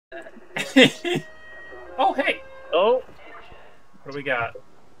Oh, hey. Oh. What do we got?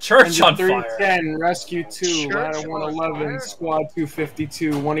 Church on fire. 310, Rescue 2, Ladder 111, Squad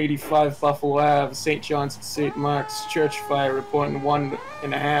 252, 185 Buffalo Ave, St. John's and St. Mark's, Church fire, reporting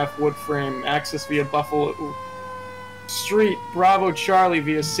 1.5 wood frame, access via Buffalo Street, Bravo Charlie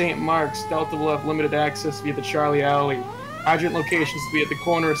via St. Mark's, Delta will have limited access via the Charlie Alley. Hydrant locations to be at the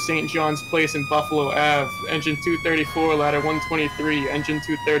corner of St. John's Place and Buffalo Ave. Engine 234, Ladder 123, Engine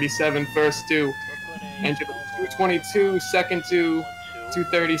 237, first 2. Engine 222, second 2.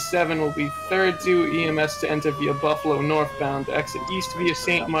 237 will be third 2. EMS to enter via Buffalo northbound. Exit east via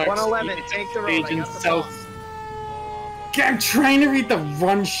St. Mark's. 111, take the road. Agent south. Okay, I'm trying to read the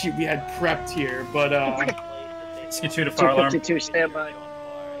run sheet we had prepped here, but Let's get 2 to fire alarm. 252, standby.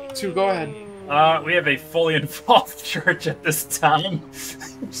 2, go ahead. We have a fully involved church at this time.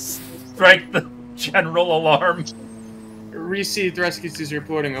 Strike the general alarm. Received Rescue 2's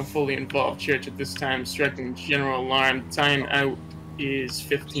reporting a fully involved church at this time, striking general alarm. Time out is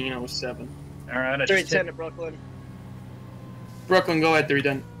 15:07. Alright, I 310 to Brooklyn. Brooklyn, go ahead,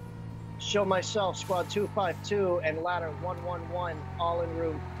 310. Show myself, Squad 252 and Ladder 111, all en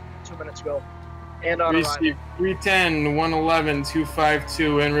route 2 minutes ago. And on arrival. 310, 111,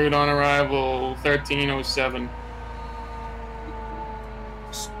 252, en route on arrival, 13:07.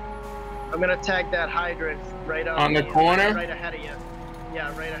 I'm gonna tag that hydrant right on the corner? Right ahead of you.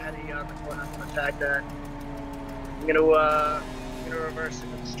 Yeah, right ahead of you on the corner. I'm gonna tag that. I'm gonna reverse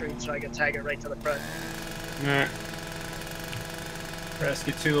into the street so I can tag it right to the front. Alright.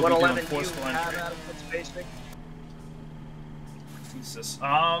 Rescue 2 will be doing 111, forceful entry. adequate spacing? Jesus.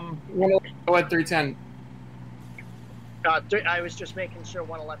 Go ahead, 310. I was just making sure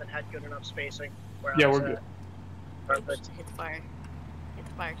 111 had good enough spacing. Where Yeah, I was we're good. Perfect. Hit the fire. Hit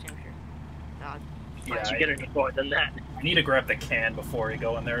the fire extinguisher. Yeah, you get any more than that. I need to grab the can before you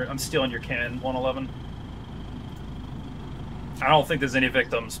go in there. I'm stealing your can, 111. I don't think there's any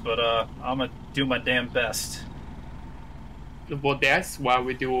victims, but I'm gonna do my damn best. Well, that's why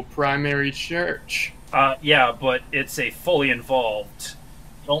we do a primary church. Yeah, but it's a fully involved.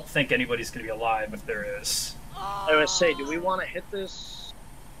 Don't think anybody's gonna be alive if there is. I was say, do we want to hit this?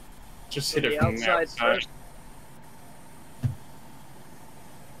 Just hit it the from the outside outside. first.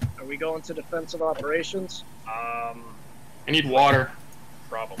 Are we going to defensive operations? I need water.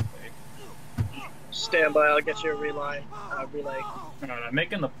 Probably. Stand by. I'll get you a relay. Alright, I'm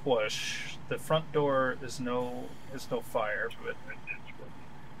making the push. The front door is no fire, but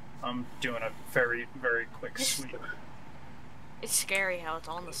I'm doing a very, very quick sweep. It's scary how it's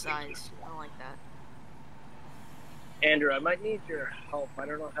on the sides. I don't like that. Andrew, I might need your help. I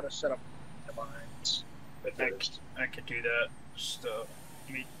don't know how to set up the lines. I could do that. Just let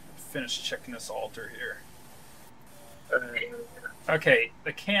me finish checking this altar here. Okay,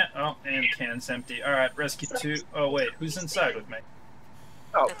 the can. Oh, and the can's empty. All right, rescue 2. Oh wait, who's inside with me?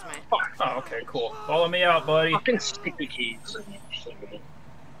 Oh, That's mine. fuck. Oh, okay, cool. Follow me out, buddy. Fucking sticky keys.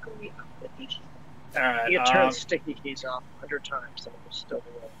 All right. You can turn sticky keys off 100 times, and it'll still be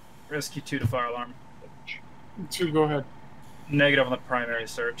on. Rescue 2 to fire alarm. 2, go ahead. Negative on the primary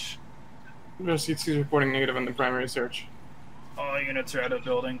search. Rescue 2 is reporting negative on the primary search. All units are out of the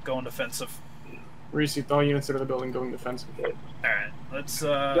building. Going defensive. Received. All units out of the building going defensive. All right, let's.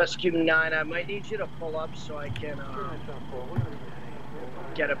 Rescue 9, I might need you to pull up so I can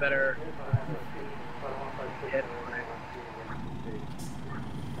get a better hit on it.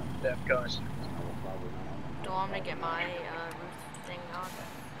 There it goes. Do you want me to get my roof thing on?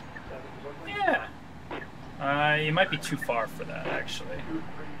 Yeah. You might be too far for that, actually.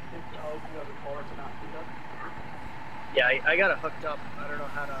 Yeah, I got it hooked up. I don't know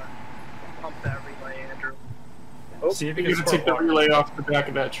how to pump that relay, Andrew. Oh, See if you You can can take the water. relay off the back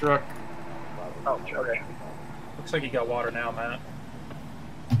of that truck. oh, okay. Looks like you got water now, Matt.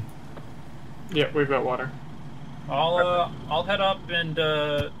 Yeah, we've got water. I'll head up and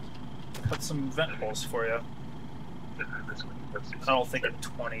cut some vent holes for you. I don't think a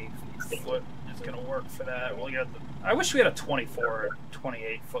 20 foot is gonna work for that. We'll get I wish we had a 24 or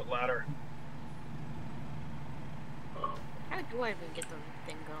 28 foot ladder. How do I even get the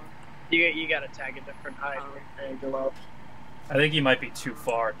thing going? You gotta tag a different height angle. I think you might be too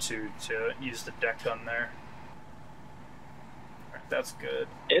far to use the deck gun there. Alright, that's good.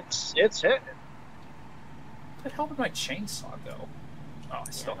 It's hitting. Where the hell did my chainsaw go? Oh,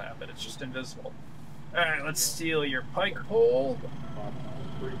 I still have it. It's just invisible. Alright, let's steal your pike pole.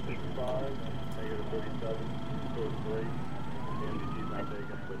 365, negative 37, 43. MDG's not taking.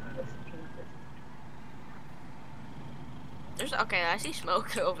 There's okay. I see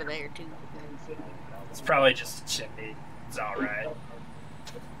smoke over there too. It's probably just a chimney. It's alright.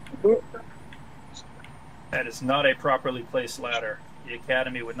 That is not a properly placed ladder. The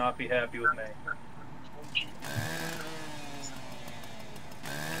Academy would not be happy with me.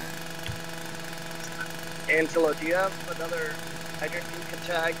 Angelo, do you have another hydrant you can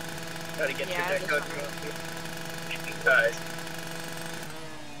tag? Try to get your deck out. Guys.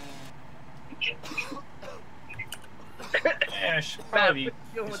 Yeah, I should probably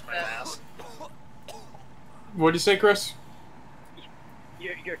be with my that. ass. What'd you say, Chris?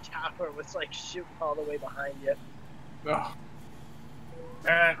 Your tower was like shooting all the way behind you. Oh,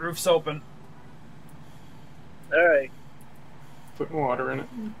 Alright, roof's open. Alright. putting water in it.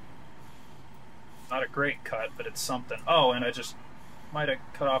 Not a great cut, but it's something. Oh, and I just might have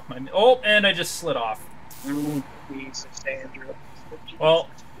cut off my... Oh, and I just slid off. Jesus, Andrew. Well,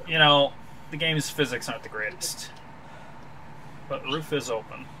 you know, the game's physics aren't the greatest. But the roof is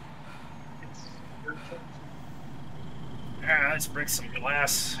open. Let's break some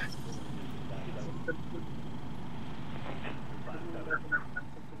glass.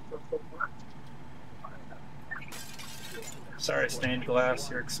 Sorry, stained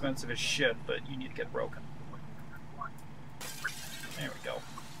glass, you're expensive as shit, but you need to get broken. There we go.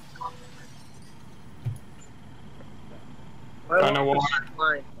 I know what.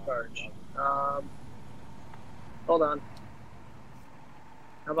 Line charge. Hold on.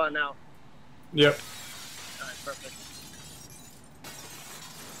 How about now? Yep. Alright, perfect.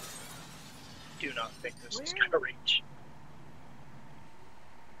 Do not think this is gonna reach.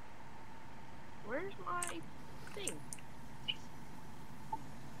 Where's my thing?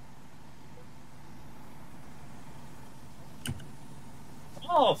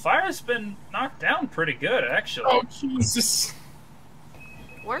 Oh, fire's been knocked down pretty good, actually. Oh, Jesus.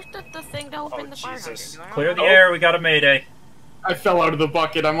 Where's the thing to open Oh, the fire Jesus. hydrant? Clear the air, we got a mayday. I fell out of the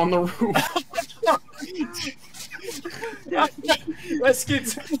bucket. I'm on the roof. Let's go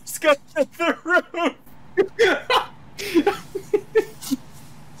to the roof.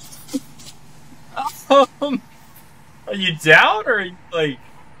 Are you down or are you like?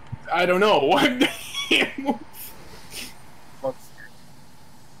 I don't know. What?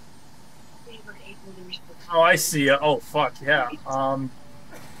 Oh, I see. Oh, fuck yeah.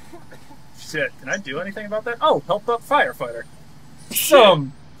 Shit. Can I do anything about that? Oh, help out firefighter.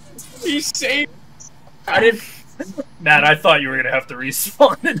 He's safe. I didn't. Matt, I thought you were gonna have to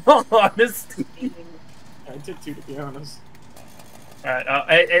respawn. In all honesty. I did too, to be honest. All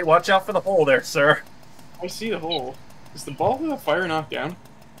right. Hey, watch out for the hole there, sir. I see the hole. Is the ball of the fire knocked down?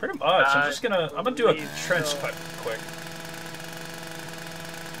 Pretty much. I'm gonna do a trench cut quick.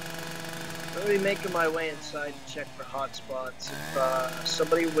 I'm gonna be making my way inside to check for hot spots. If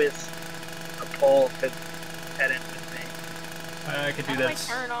somebody with a pole could head in with me. I could do How do I that.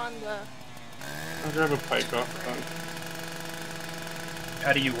 turn on the... I'll grab a pike off.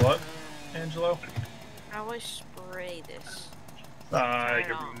 How do you what, Angelo? How do I spray this?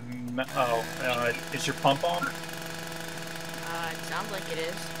 Is your pump on? It sounds like it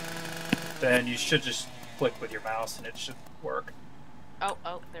is. Then you should just click with your mouse and it should work. Oh,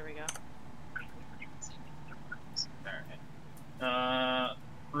 there we go. Alright.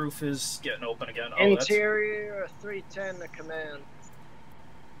 Roof is getting open again. Oh, Interior 310 to command.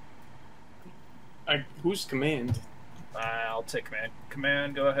 Who's command? I'll take command.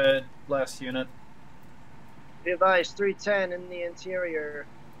 Command, go ahead. Last unit. Be advised, 310 in the interior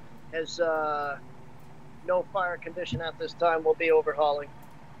has no fire condition at this time. We'll be overhauling.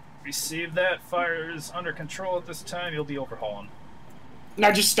 Receive that. Fire is under control at this time. You'll be overhauling.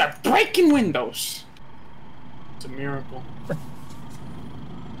 Now just start breaking windows. It's a miracle.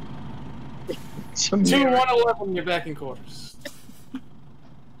 2-1-11, you're back in quarters.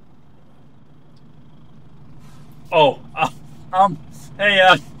 Oh, hey,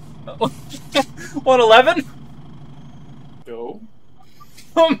 111? Go.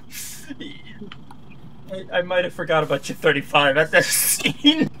 I might have forgot about your 35 at that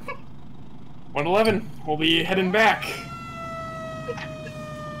scene. 111, we'll be heading back.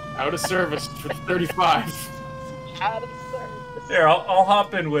 Out of service for 35. Out of service. Here, I'll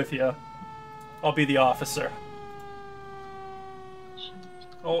hop in with you. I'll be the officer.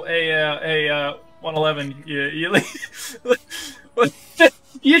 Oh, hey, 111, you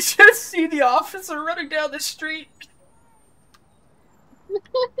just see the officer running down the street.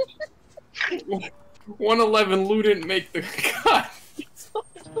 111, Lou didn't make the cut. It's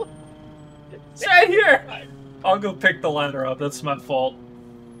right here. I'll go pick the ladder up. That's my fault.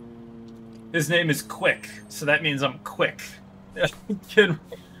 His name is Quick, so that means I'm quick. Kid,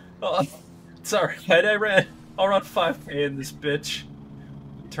 sorry, I'll run 5K in this bitch.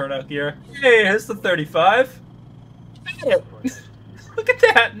 Turn out gear. Hey, here's the 35. Hey, look at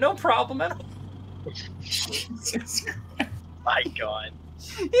that, no problem at all. Jesus Christ. My God.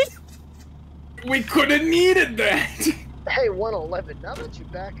 We could have needed that. Hey, 111. Now that you're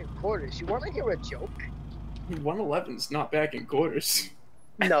back in quarters, you want to hear a joke? 111's not back in quarters.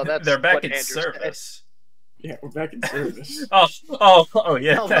 No, that's They're back what in Andrew service. Yeah, we're back in service. Oh,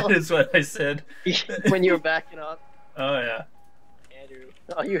 yeah, No, that no. is what I said. said. When you were backing up, Oh, yeah. Andrew.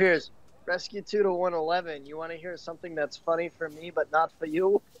 All you hear is rescue 2 to 111. You want to hear something that's funny for me, but not for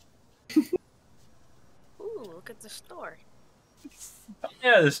you? Ooh, look at the store.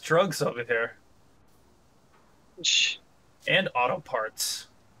 Yeah, there's drugs over here. Shh. And auto parts.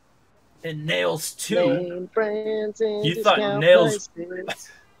 And nails, too. Name brands and You thought discount nails...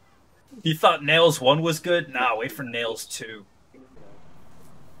 prices. You thought Nails 1 was good? Nah, wait for Nails 2.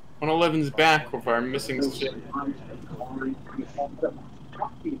 111's back with our missing ship.